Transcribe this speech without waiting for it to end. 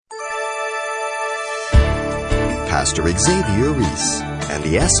Pastor Xavier Reese and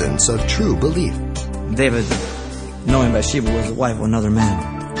the essence of true belief. David, knowing Bathsheba was the wife of another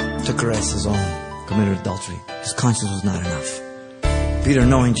man, took her as his own, committed adultery. His conscience was not enough. Peter,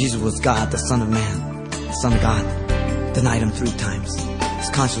 knowing Jesus was God, the Son of Man, the Son of God, denied him 3 times. His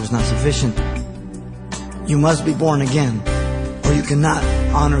conscience was not sufficient. You must be born again, or you cannot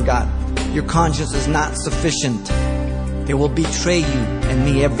honor God. Your conscience is not sufficient. It will betray you and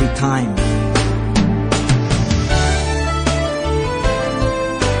me every time.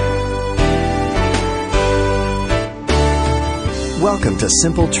 Welcome to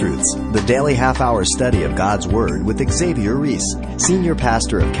Simple Truths, the daily half-hour study of God's Word with Xavier Reese, Senior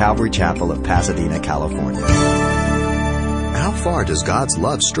Pastor of Calvary Chapel of Pasadena, California. How far does God's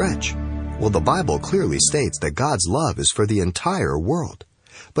love stretch? Well, the Bible clearly states that God's love is for the entire world,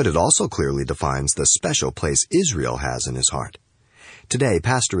 but it also clearly defines the special place Israel has in His heart. Today,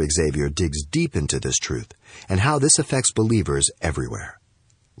 Pastor Xavier digs deep into this truth and how this affects believers everywhere.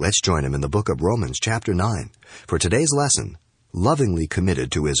 Let's join him in the book of Romans chapter 9 for today's lesson, Lovingly Committed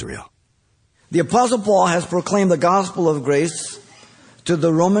to Israel. The Apostle Paul has proclaimed the gospel of grace to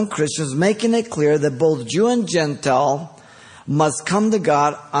the Roman Christians, making it clear that both Jew and Gentile must come to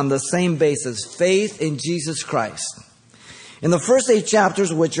God on the same basis, faith in Jesus Christ. In the first 8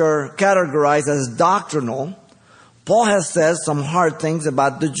 chapters, which are categorized as doctrinal, Paul has said some hard things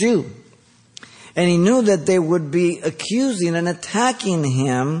about the Jew. And he knew that they would be accusing and attacking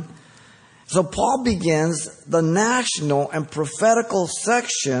him. So Paul begins the national and prophetical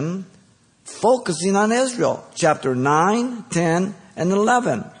section focusing on Israel. Chapter 9, 10, and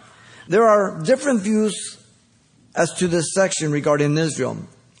 11. There are different views as to this section regarding Israel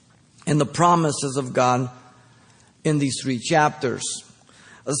and the promises of God in these 3 chapters.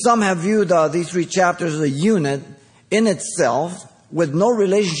 Some have viewed these 3 chapters as a unit in itself with no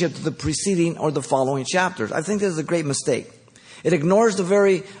relationship to the preceding or the following chapters. I think this is a great mistake. It ignores the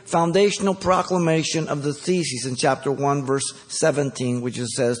very foundational proclamation of the thesis in chapter 1, verse 17, which it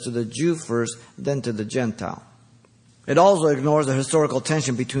says, to the Jew first, then to the Gentile. It also ignores the historical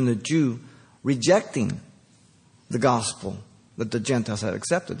tension between the Jew rejecting the gospel that the Gentiles had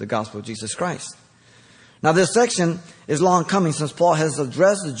accepted, the gospel of Jesus Christ. Now, this section is long coming since Paul has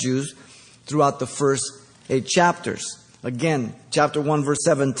addressed the Jews throughout the first 8 chapters. Again, chapter 1, verse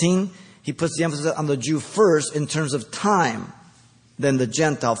 17, he puts the emphasis on the Jew first in terms of time, then the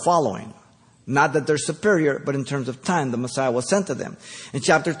Gentile following. Not that they're superior, but in terms of time, the Messiah was sent to them. In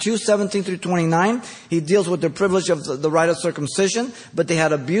chapter 2, 17 through 29, he deals with the privilege of the rite of circumcision, but they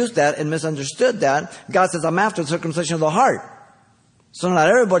had abused that and misunderstood that. God says, I'm after the circumcision of the heart. So not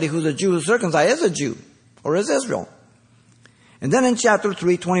everybody who's a Jew who's circumcised is a Jew, or is Israel. And then in chapter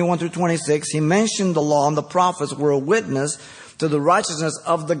 3, 21 through 26, he mentioned the law and the prophets were a witness to the righteousness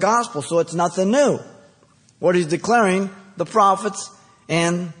of the gospel. So it's nothing new. What he's declaring, the prophets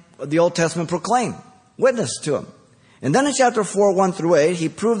and the Old Testament proclaim, witness to him. And then in chapter 4, 1 through 8, he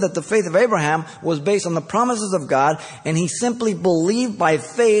proved that the faith of Abraham was based on the promises of God, and he simply believed by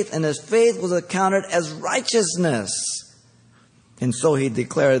faith, and his faith was accounted as righteousness. And so he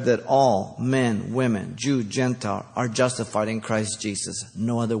declared that all men, women, Jew, Gentile, are justified in Christ Jesus.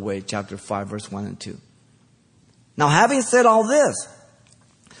 No other way, chapter 5, verse 1 and 2. Now, having said all this,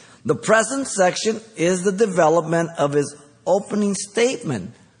 the present section is the development of his opening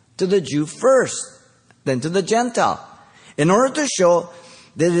statement to the Jew first, then to the Gentile, in order to show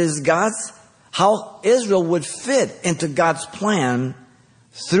that it is how Israel would fit into God's plan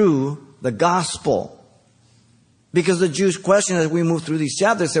through the gospel. Because the Jews' question as we move through these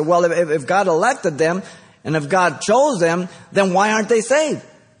chapters say, well, if God elected them and if God chose them, then why aren't they saved?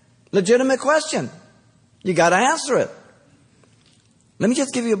 Legitimate question. You got to answer it. Let me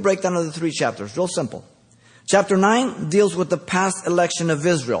just give you a breakdown of the 3 chapters, real simple. Chapter 9 deals with the past election of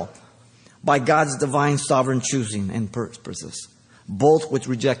Israel by God's divine sovereign choosing and purposes, both which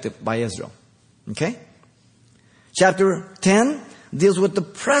rejected by Israel. Okay? Chapter 10 deals with the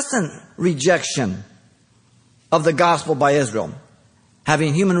present rejection of the gospel by Israel,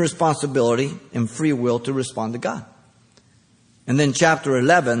 having human responsibility and free will to respond to God. And then chapter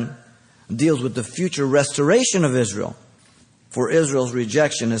 11 deals with the future restoration of Israel, for Israel's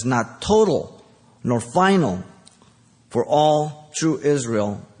rejection is not total nor final, for all true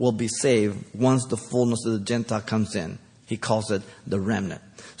Israel will be saved once the fullness of the Gentile comes in. He calls it the remnant.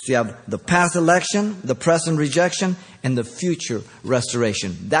 So you have the past election, the present rejection, and the future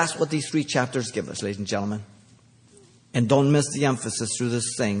restoration. That's what these 3 chapters give us, ladies and gentlemen. And don't miss the emphasis through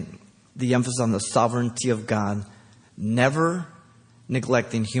this thing, the emphasis on the sovereignty of God, never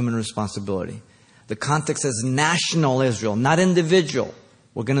neglecting human responsibility. The context is national Israel, not individual.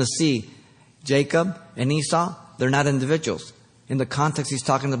 We're going to see Jacob and Esau, they're not individuals. In the context he's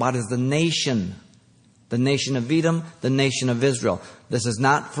talking about is the nation. The nation of Edom, the nation of Israel. This is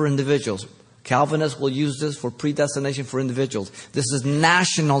not for individuals. Calvinists will use this for predestination for individuals. This is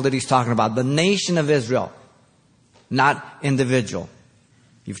national that he's talking about. The nation of Israel, not individual.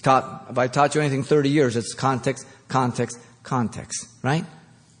 If I taught you anything 30 years, it's context, context, context. Right?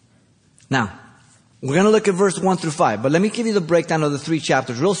 Now, we're going to look at verse 1 through 5. But let me give you the breakdown of the 3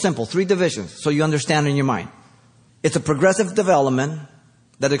 chapters. Real simple, 3 divisions, so you understand in your mind. It's a progressive development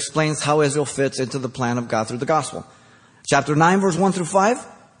that explains how Israel fits into the plan of God through the gospel. Chapter 9, verse 1 through 5.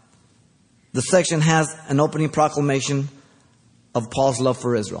 The section has an opening proclamation of Paul's love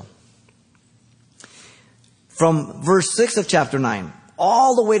for Israel. From verse 6 of chapter 9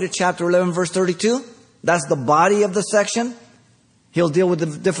 all the way to chapter 11, verse 32, that's the body of the section. He'll deal with the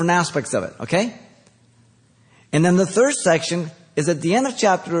different aspects of it, okay? And then the third section is at the end of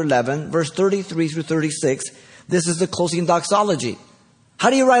chapter 11, verse 33 through 36. This is the closing doxology. How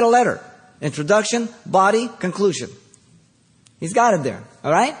do you write a letter? Introduction, body, conclusion. He's got it there,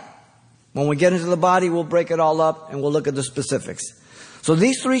 all right? When we get into the body, we'll break it all up and we'll look at the specifics. So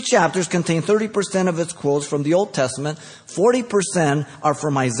these 3 chapters contain 30% of its quotes from the Old Testament. 40% are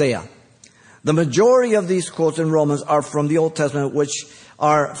from Isaiah. The majority of these quotes in Romans are from the Old Testament, which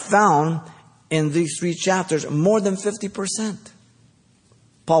are found in these 3 chapters, more than 50%.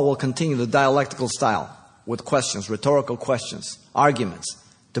 Paul will continue the dialectical style with questions, rhetorical questions, arguments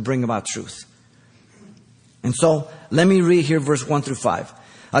to bring about truth. And so, let me read here verse 1 through 5.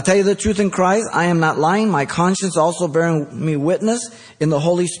 I tell you the truth in Christ, I am not lying, my conscience also bearing me witness in the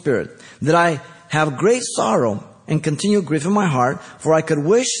Holy Spirit, that I have great sorrow and continual grief in my heart, for I could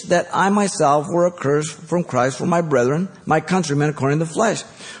wish that I myself were accursed from Christ for my brethren, my countrymen according to the flesh,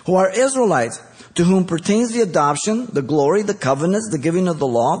 who are Israelites, to whom pertains the adoption, the glory, the covenants, the giving of the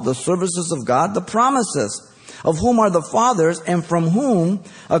law, the services of God, the promises, of whom are the fathers, and from whom,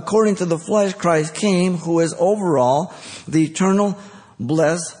 according to the flesh, Christ came, who is over all, the eternal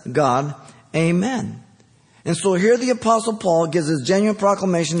blessed God. Amen. And so here the Apostle Paul gives his genuine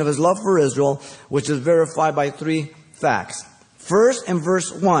proclamation of his love for Israel, which is verified by 3 facts. First, in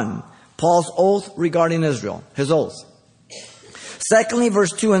verse 1, Paul's oath regarding Israel, his oath. Secondly,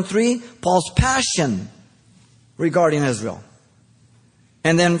 verse 2 and 3, Paul's passion regarding Israel.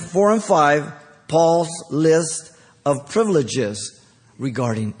 And then 4 and 5, Paul's list of privileges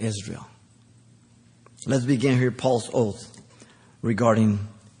regarding Israel. Let's begin here, Paul's oath regarding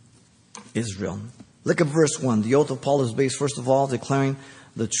Israel. Look at verse 1. The oath of Paul is based, first of all, declaring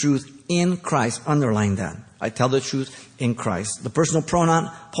the truth in Christ. Underline that. I tell the truth in Christ. The personal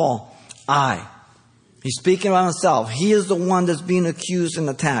pronoun, Paul, I. He's speaking about himself. He is the one that's being accused and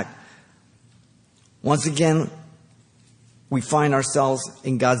attacked. Once again, we find ourselves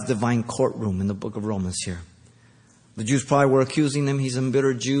in God's divine courtroom in the book of Romans here. The Jews probably were accusing him. He's a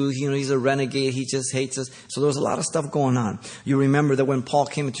bitter Jew. He's a renegade. He just hates us. So there was a lot of stuff going on. You remember that when Paul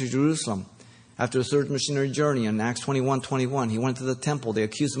came into Jerusalem after the third missionary journey in Acts 21:21, he went to the temple. They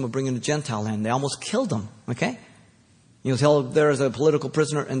accused him of bringing a Gentile in. They almost killed him. Okay? He was held there as a political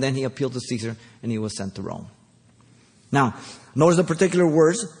prisoner, and then he appealed to Caesar, and he was sent to Rome. Now, notice the particular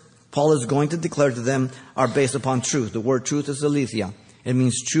words Paul is going to declare to them are based upon truth. The word truth is aletheia. It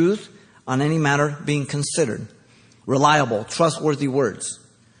means truth on any matter being considered. Reliable, trustworthy words.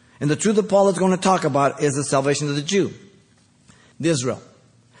 And the truth that Paul is going to talk about is the salvation of the Jew, the Israel,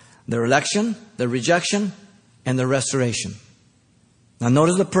 their election, their rejection, and their restoration. Now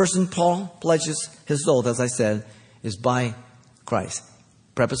notice the person Paul pledges his oath, as I said, is by Christ.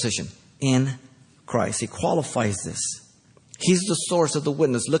 Preposition, in Christ. He qualifies this. He's the source of the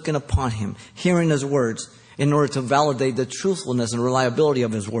witness, looking upon him, hearing his words, in order to validate the truthfulness and reliability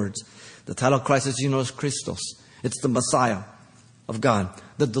of his words. The title of Christ is Jesus Christos. It's the Messiah of God,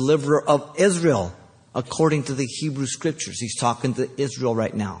 the deliverer of Israel, according to the Hebrew Scriptures. He's talking to Israel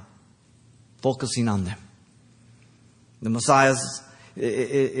right now, focusing on them. The Messiah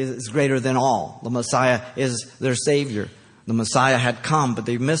is greater than all. The Messiah is their Savior. The Messiah had come, but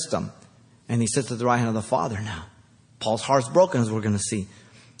they missed him. And he sits at the right hand of the Father now. Paul's heart's broken, as we're going to see.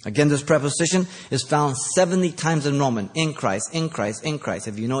 Again, this preposition is found 70 times in Roman. In Christ, in Christ, in Christ.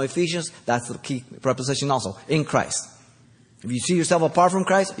 If you know Ephesians, that's the key preposition also. In Christ. If you see yourself apart from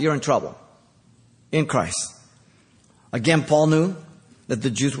Christ, you're in trouble. In Christ. Again, Paul knew that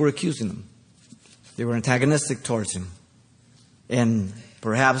the Jews were accusing him. They were antagonistic towards him. And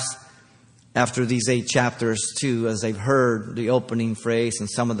perhaps after these 8 chapters too, as they've heard the opening phrase and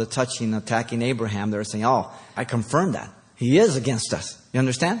some of the touching, attacking Abraham, they're saying, oh, I confirm that. He is against us. You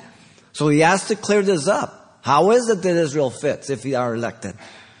understand? So he has to clear this up. How is it that Israel fits if they are elected?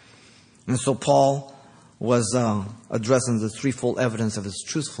 And so Paul was addressing the threefold evidence of his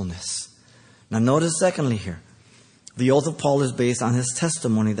truthfulness. Now notice secondly here, the oath of Paul is based on his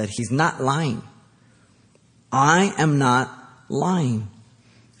testimony that he's not lying. I am not lying.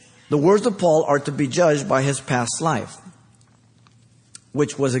 The words of Paul are to be judged by his past life,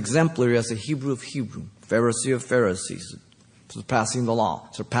 which was exemplary as a Hebrew of Hebrew, Pharisee of Pharisees, surpassing the law,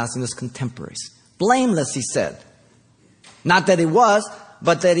 surpassing his contemporaries. Blameless, he said. Not that he was,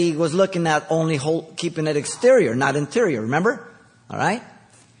 but that he was looking at only keeping it exterior, not interior. Remember? All right?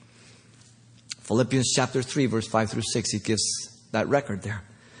 Philippians chapter 3, verse 5 through 6, he gives that record there.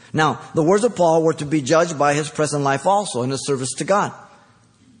 Now, the words of Paul were to be judged by his present life also in his service to God,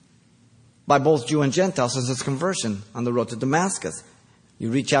 by both Jew and Gentile since his conversion on the road to Damascus. You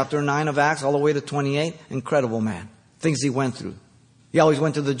read chapter 9 of Acts all the way to 28. Incredible man. Things he went through. He always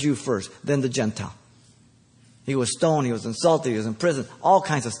went to the Jew first, then the Gentile. He was stoned, he was insulted, he was in prison, all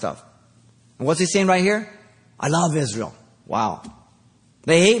kinds of stuff. And what's he saying right here? I love Israel. Wow.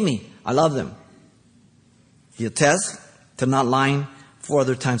 They hate me. I love them. He attests to not lying 4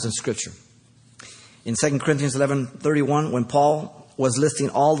 other times in Scripture. In 2 Corinthians 11:31, when Paul was listing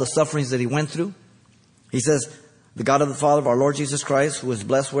all the sufferings that he went through, he says, the God of the Father of our Lord Jesus Christ, who is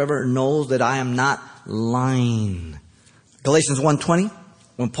blessed forever, knows that I am not lying. Galatians 1:20,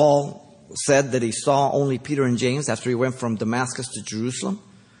 when Paul said that he saw only Peter and James after he went from Damascus to Jerusalem,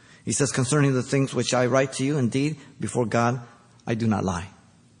 he says, concerning the things which I write to you, indeed, before God, I do not lie.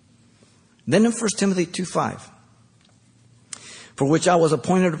 Then in 1 Timothy 2:5, for which I was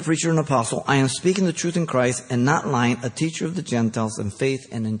appointed a preacher and apostle, I am speaking the truth in Christ and not lying, a teacher of the Gentiles in faith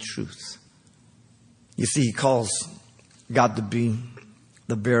and in truth. You see, he calls God to be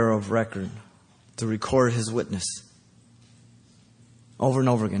the bearer of record, to record his witness. Over and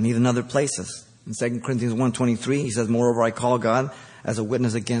over again, even other places. In 2 Corinthians 1:23, he says, moreover, I call God as a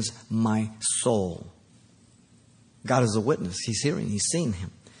witness against my soul. God is a witness. He's hearing, he's seeing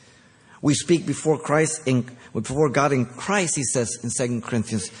him. We speak before God in Christ, he says in 2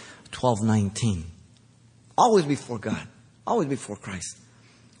 Corinthians 12:19. Always before God. Always before Christ.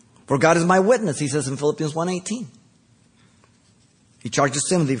 For God is my witness, he says in Philippians 1:18. He charges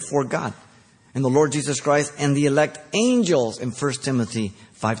Timothy before God and the Lord Jesus Christ and the elect angels in 1 Timothy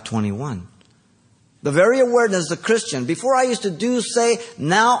 5:21. The very awareness of the Christian. Before I used to do, say,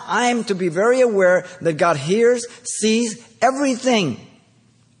 now I'm to be very aware that God hears, sees everything.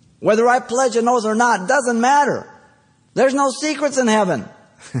 Whether I pledge an oath or not, doesn't matter. There's no secrets in heaven.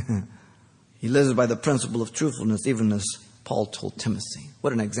 He lives by the principle of truthfulness, even as Paul told Timothy.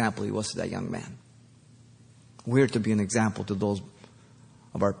 What an example he was to that young man. We're to be an example to those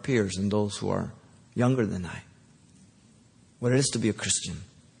of our peers and those who are younger than I. What it is to be a Christian.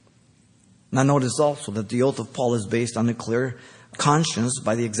 Now notice also that the oath of Paul is based on a clear conscience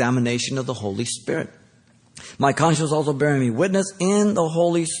by the examination of the Holy Spirit. My conscience also bearing me witness in the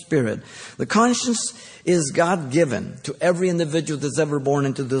Holy Spirit. The conscience is God-given to every individual that's ever born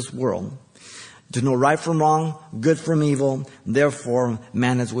into this world, to know right from wrong, good from evil. Therefore,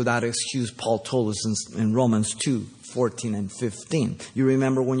 man is without excuse, Paul told us in Romans 2:14 and 15. You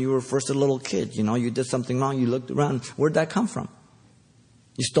remember when you were first a little kid, you did something wrong, you looked around. Where'd that come from?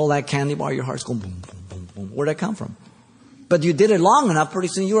 You stole that candy bar, your heart's going boom, boom, boom, boom. Where'd that come from? But you did it long enough, pretty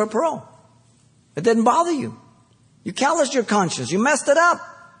soon you were a pro. It didn't bother you. You calloused your conscience. You messed it up.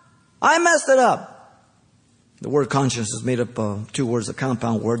 I messed it up. The word conscience is made up of 2 words, a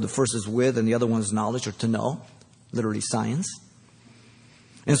compound word. The first is with and the other one is knowledge or to know. Literally science.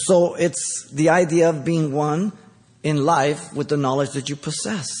 And so it's the idea of being one in life with the knowledge that you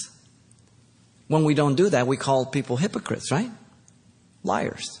possess. When we don't do that, we call people hypocrites, right?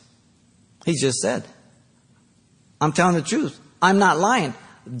 Liars. He just said, I'm telling the truth. I'm not lying.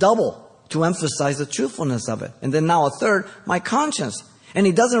 Double. To emphasize the truthfulness of it. And then now a third, my conscience. And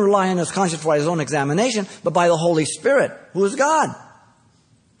he doesn't rely on his conscience for his own examination, but by the Holy Spirit, who is God.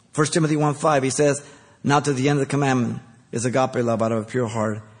 1 Timothy 1:5, he says, now to the end of the commandment is agape love out of a pure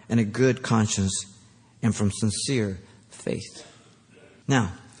heart and a good conscience and from sincere faith.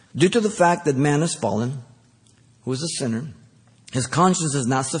 Now, due to the fact that man is fallen, who is a sinner, his conscience is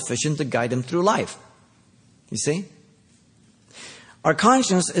not sufficient to guide him through life. You see? Our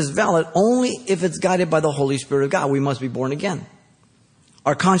conscience is valid only if it's guided by the Holy Spirit of God. We must be born again.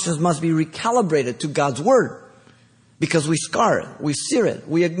 Our conscience must be recalibrated to God's Word because we scar it, we sear it,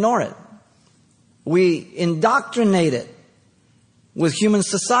 we ignore it. We indoctrinate it with human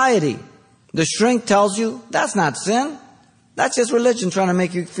society. The shrink tells you that's not sin. That's just religion trying to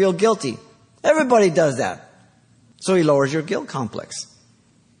make you feel guilty. Everybody does that. So he lowers your guilt complex.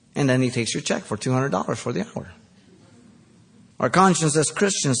 And then he takes your check for $200 for the hour. Our conscience as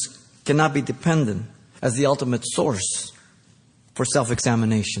Christians cannot be dependent as the ultimate source for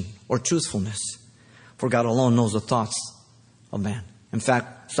self-examination or truthfulness. For God alone knows the thoughts of man. In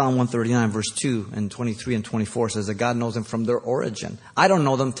fact, Psalm 139 verse 2 and 23 and 24 says that God knows them from their origin. I don't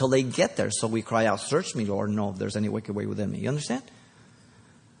know them till they get there. So we cry out, search me, Lord, and know if there's any wicked way within me. You understand?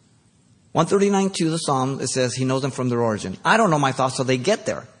 139:2, the Psalm, it says he knows them from their origin. I don't know my thoughts till they get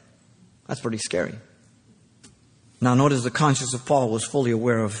there. That's pretty scary. Now notice the conscience of Paul was fully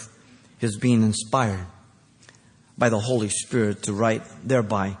aware of his being inspired by the Holy Spirit to write,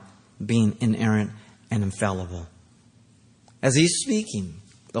 thereby being inerrant and infallible. As he's speaking,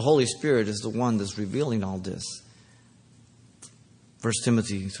 the Holy Spirit is the one that's revealing all this. 1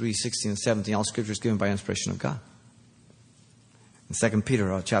 Timothy 3:16 and 17, all Scripture is given by inspiration of God. In 2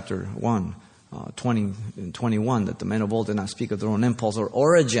 Peter chapter 1, 20 and 21, that the men of old did not speak of their own impulse or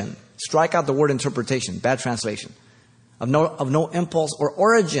origin. Strike out the word interpretation, bad translation. Of no impulse or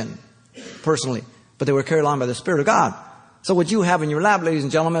origin, personally, but they were carried along by the Spirit of God. So what you have in your lap, ladies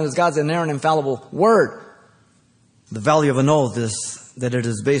and gentlemen, is God's inerrant, infallible word. The value of an oath is that it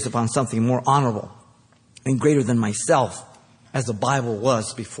is based upon something more honorable and greater than myself, as the Bible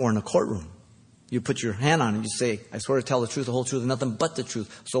was before in a courtroom. You put your hand on it and you say, I swear to tell the truth, the whole truth, and nothing but the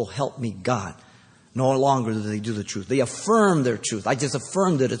truth. So help me God. No longer do they do the truth. They affirm their truth. I just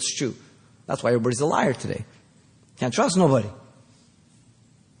affirmed that it's true. That's why everybody's a liar today. Can't trust nobody.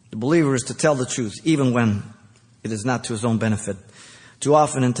 The believer is to tell the truth, even when it is not to his own benefit. Too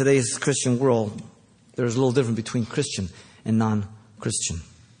often in today's Christian world, there's a little difference between Christian and non-Christian.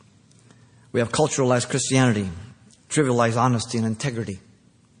 We have culturalized Christianity, trivialized honesty and integrity.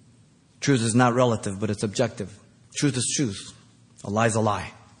 Truth is not relative, but it's objective. Truth is truth. A lie is a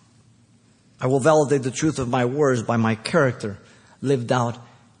lie. I will validate the truth of my words by my character lived out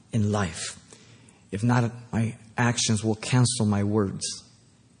in life. If not, my actions will cancel my words.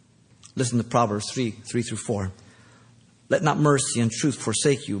 Listen to Proverbs 3:3-4. Let not mercy and truth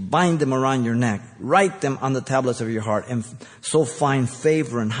forsake you. Bind them around your neck. Write them on the tablets of your heart. And so find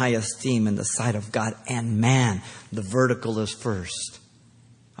favor and high esteem in the sight of God and man. The vertical is first.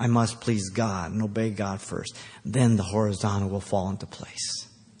 I must please God and obey God first. Then the horizontal will fall into place.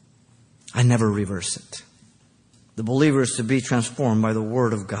 I never reverse it. The believer is to be transformed by the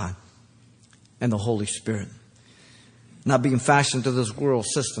Word of God and the Holy Spirit. Not being fashioned to this world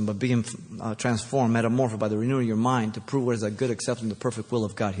system, but being transformed, metamorphosed by the renewing of your mind to prove what is that good, acceptable, and the perfect will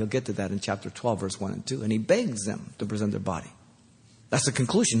of God. He'll get to that in chapter 12, verse 1 and 2. And he begs them to present their body. That's the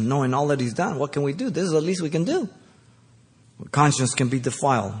conclusion. Knowing all that he's done, what can we do? This is the least we can do. A conscience can be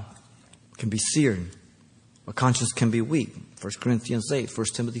defiled, can be seared. A conscience can be weak. 1 Corinthians 8, 1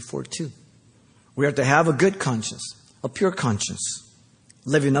 Timothy 4:2. We are to have a good conscience, a pure conscience,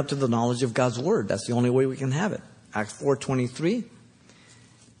 living up to the knowledge of God's Word. That's the only way we can have it. Acts 4:23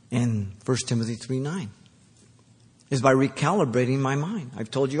 and 1 Timothy 3:9 is by recalibrating my mind.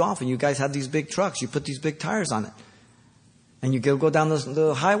 I've told you often, you guys have these big trucks, you put these big tires on it. And you go down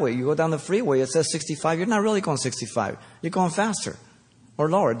the highway, you go down the freeway, it says 65. You're not really going 65. You're going faster or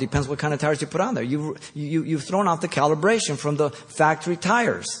lower. It depends what kind of tires you put on there. You've thrown out the calibration from the factory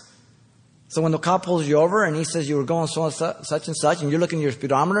tires. So when the cop pulls you over and he says you were going such and such and you're looking at your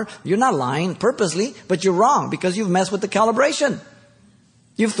speedometer, you're not lying purposely, but you're wrong because you've messed with the calibration.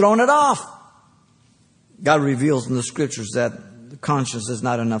 You've thrown it off. God reveals in the Scriptures that the conscience is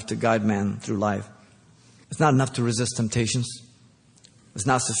not enough to guide man through life. It's not enough to resist temptations. It's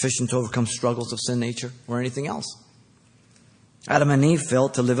not sufficient to overcome struggles of sin nature or anything else. Adam and Eve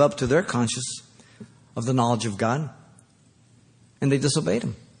failed to live up to their conscience of the knowledge of God, and they disobeyed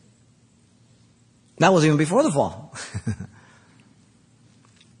Him. That was even before the fall.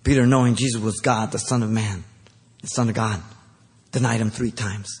 Peter, knowing Jesus was God, the Son of Man, the Son of God, denied Him 3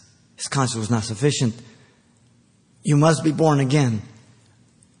 times. His conscience was not sufficient. You must be born again,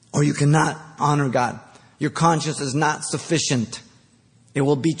 or you cannot honor God. Your conscience is not sufficient. It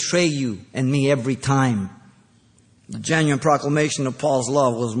will betray you and me every time. The genuine proclamation of Paul's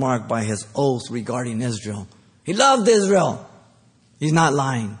love was marked by his oath regarding Israel. He loved Israel. He's not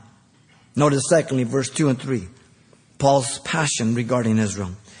lying. Notice secondly, verse 2 and 3, Paul's passion regarding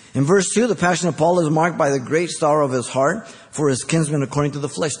Israel. In verse 2, the passion of Paul is marked by the great sorrow of his heart for his kinsmen according to the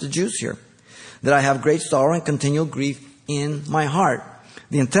flesh, the Jews here. That I have great sorrow and continual grief in my heart.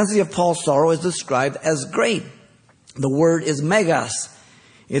 The intensity of Paul's sorrow is described as great. The word is megas.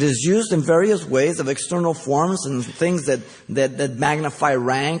 It is used in various ways of external forms and things that magnify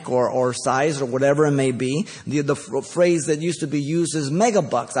rank or size or whatever it may be. The phrase that used to be used is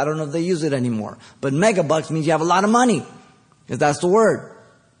megabucks. I don't know if they use it anymore. But megabucks means you have a lot of money. Because that's the word.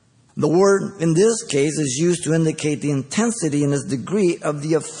 The word in this case is used to indicate the intensity and its degree of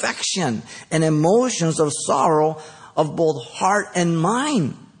the affection and emotions of sorrow of both heart and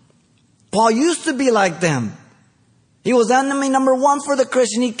mind. Paul used to be like them. He was enemy number one for the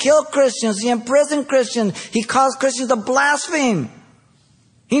Christian. He killed Christians. He imprisoned Christians. He caused Christians to blaspheme.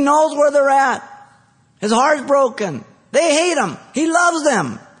 He knows where they're at. His heart's broken. They hate him. He loves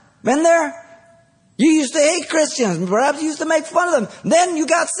them. Been there? You used to hate Christians. Perhaps you used to make fun of them. Then you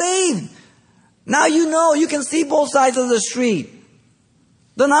got saved. Now you know. You can see both sides of the street.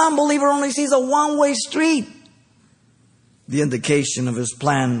 The non-believer only sees a one-way street. The indication of his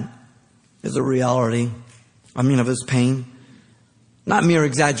plan is a reality. Of his pain. Not mere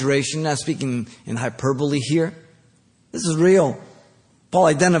exaggeration. Not speaking in hyperbole here. This is real. Paul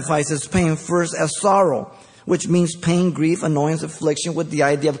identifies his pain first as sorrow, which means pain, grief, annoyance, affliction, with the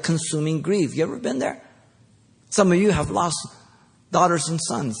idea of consuming grief. You ever been there? Some of you have lost daughters and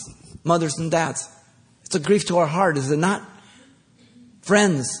sons, mothers and dads. It's a grief to our heart, is it not?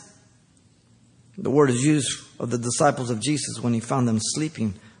 Friends. The word is used of the disciples of Jesus when he found them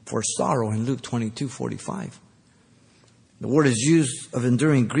sleeping for sorrow in Luke 22:45. The word is used of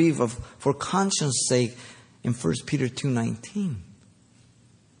enduring grief for conscience sake in 1 Peter 2:19.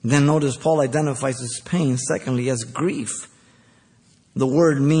 Then notice Paul identifies his pain, secondly, as grief. The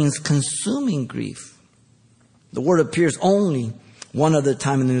word means consuming grief. The word appears only one other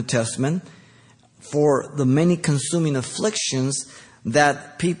time in the New Testament for the many consuming afflictions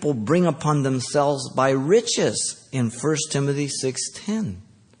that people bring upon themselves by riches in 1 Timothy 6:10.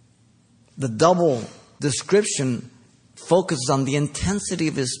 The double description focuses on the intensity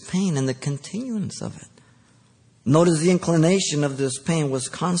of his pain and the continuance of it. Notice the inclination of this pain was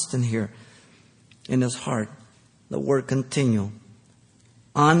constant here in his heart. The word continue.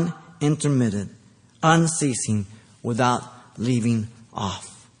 Unintermittent, unceasing, without leaving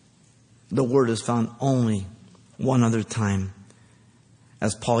off. The word is found only one other time,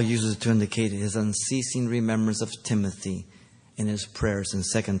 as Paul uses it to indicate his unceasing remembrance of Timothy in his prayers in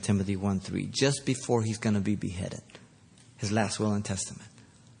 2 Timothy 1:3, just before he's going to be beheaded. His last will and testament.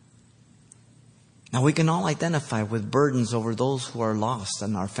 Now we can all identify with burdens over those who are lost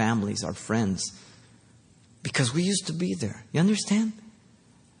and our families, our friends, because we used to be there. You understand?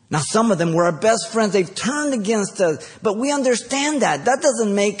 Now some of them were our best friends. They've turned against us, but we understand that. That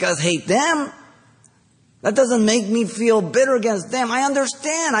doesn't make us hate them. That doesn't make me feel bitter against them. I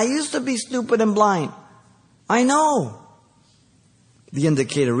understand. I used to be stupid and blind. I know. The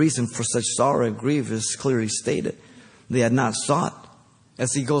indicated reason for such sorrow and grief is clearly stated. They had not sought.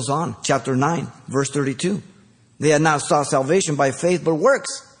 As he goes on, chapter 9, verse 32. They had not sought salvation by faith, but works.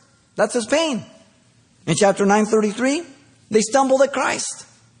 That's his pain. In chapter 9:33, they stumbled at Christ.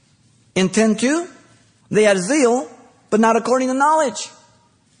 In 10:2, they had zeal, but not according to knowledge.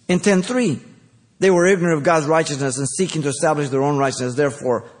 In 10:3, they were ignorant of God's righteousness and seeking to establish their own righteousness,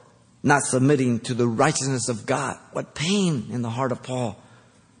 therefore not submitting to the righteousness of God. What pain in the heart of Paul.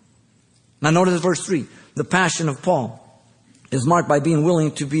 Now notice verse 3. The passion of Paul is marked by being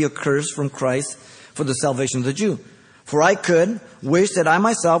willing to be accursed from Christ for the salvation of the Jew. For I could wish that I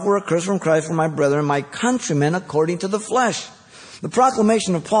myself were accursed from Christ for my brethren, my countrymen, according to the flesh. The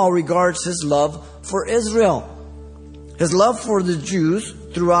proclamation of Paul regards his love for Israel, his love for the Jews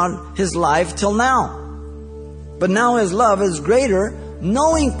throughout his life till now. But now his love is greater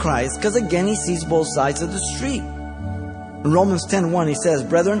knowing Christ, because again he sees both sides of the street. In Romans 10:1 he says,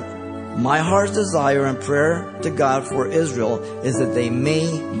 Brethren, my heart's desire and prayer to God for Israel is that they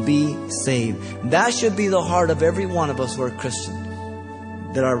may be saved. That should be the heart of every one of us who are Christian.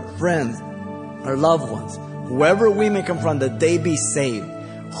 That our friends, our loved ones, whoever we may confront, that they be saved.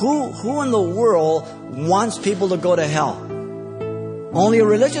 Who in the world wants people to go to hell? Only a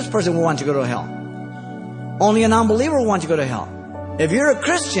religious person will want you to go to hell. Only a non-believer will want you to go to hell. If you're a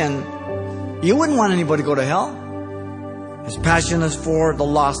Christian, you wouldn't want anybody to go to hell. His passion is for the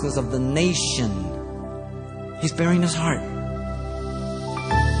lostness of the nation. He's bearing his heart.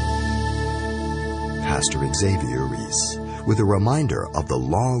 Pastor Xavier Reese with a reminder of the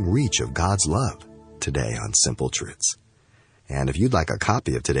long reach of God's love today on Simple Truths. And if you'd like a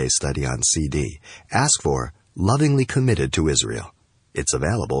copy of today's study on CD, ask for Lovingly Committed to Israel. It's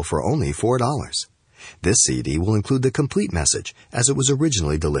available for only $4. This CD will include the complete message as it was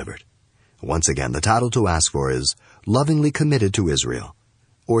originally delivered. Once again, the title to ask for is Lovingly Committed to Israel,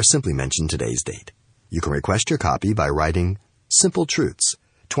 or simply mention today's date. You can request your copy by writing Simple Truths,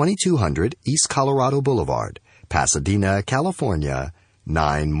 2200 East Colorado Boulevard, Pasadena, California,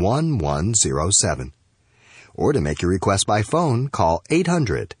 91107. Or to make your request by phone, call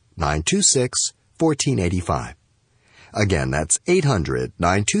 800-926-1485. Again, that's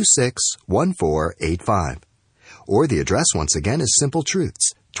 800-926-1485. Or the address once again is Simple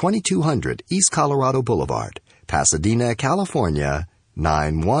Truths, 2200 East Colorado Boulevard, Pasadena, California,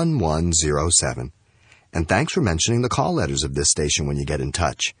 91107. And thanks for mentioning the call letters of this station when you get in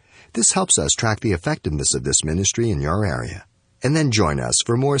touch. This helps us track the effectiveness of this ministry in your area. And then join us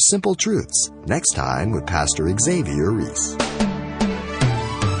for more Simple Truths next time with Pastor Xavier Reese.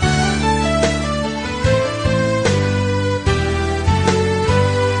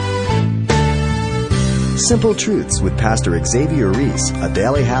 Simple Truths with Pastor Xavier Reese, a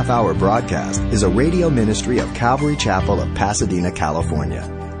daily half-hour broadcast, is a radio ministry of Calvary Chapel of Pasadena, California.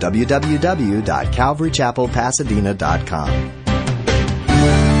 www.calvarychapelpasadena.com.